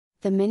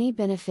The many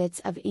benefits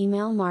of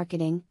email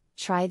marketing.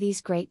 Try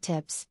these great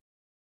tips.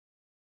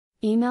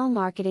 Email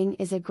marketing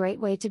is a great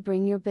way to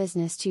bring your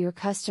business to your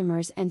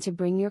customers and to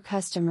bring your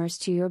customers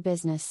to your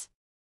business.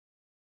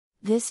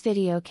 This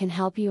video can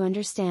help you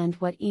understand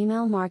what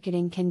email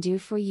marketing can do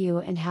for you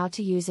and how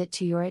to use it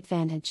to your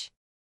advantage.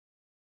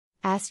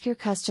 Ask your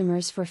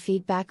customers for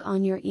feedback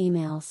on your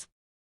emails.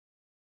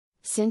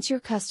 Since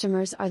your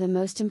customers are the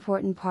most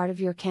important part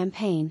of your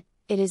campaign,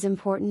 it is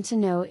important to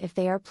know if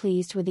they are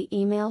pleased with the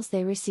emails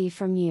they receive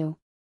from you.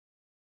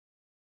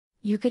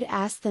 You could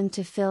ask them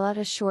to fill out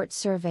a short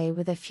survey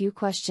with a few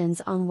questions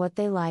on what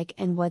they like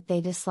and what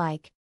they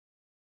dislike.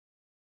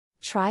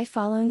 Try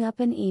following up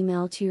an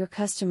email to your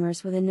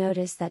customers with a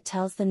notice that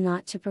tells them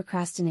not to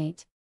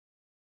procrastinate.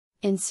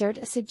 Insert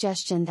a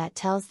suggestion that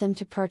tells them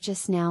to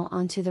purchase now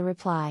onto the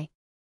reply.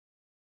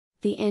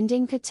 The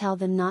ending could tell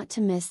them not to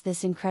miss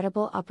this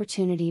incredible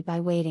opportunity by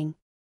waiting.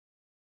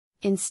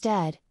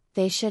 Instead,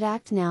 they should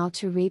act now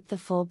to reap the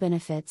full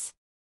benefits.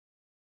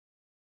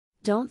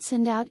 Don't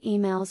send out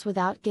emails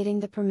without getting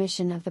the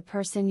permission of the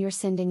person you're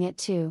sending it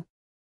to.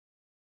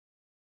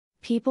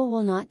 People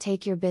will not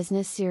take your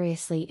business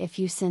seriously if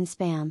you send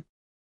spam.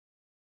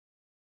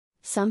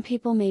 Some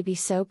people may be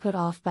so put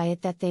off by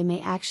it that they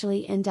may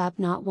actually end up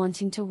not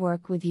wanting to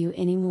work with you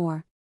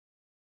anymore.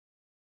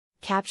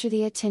 Capture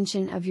the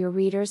attention of your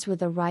readers with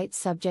the right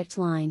subject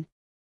line.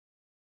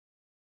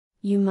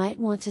 You might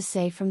want to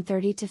say from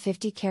 30 to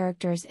 50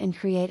 characters and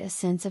create a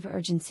sense of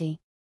urgency.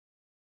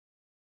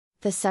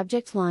 The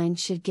subject line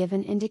should give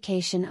an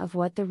indication of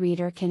what the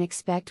reader can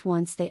expect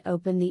once they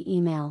open the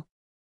email.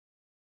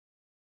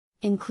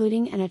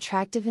 Including an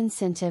attractive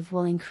incentive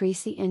will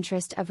increase the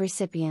interest of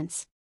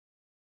recipients.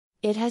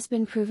 It has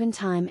been proven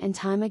time and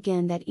time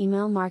again that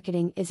email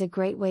marketing is a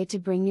great way to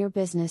bring your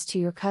business to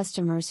your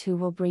customers who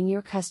will bring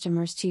your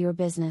customers to your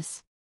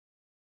business.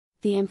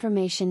 The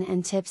information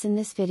and tips in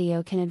this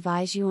video can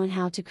advise you on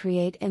how to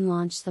create and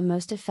launch the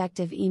most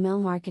effective email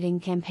marketing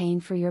campaign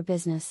for your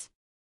business.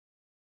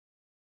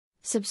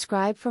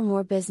 Subscribe for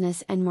more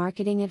business and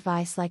marketing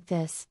advice like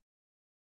this.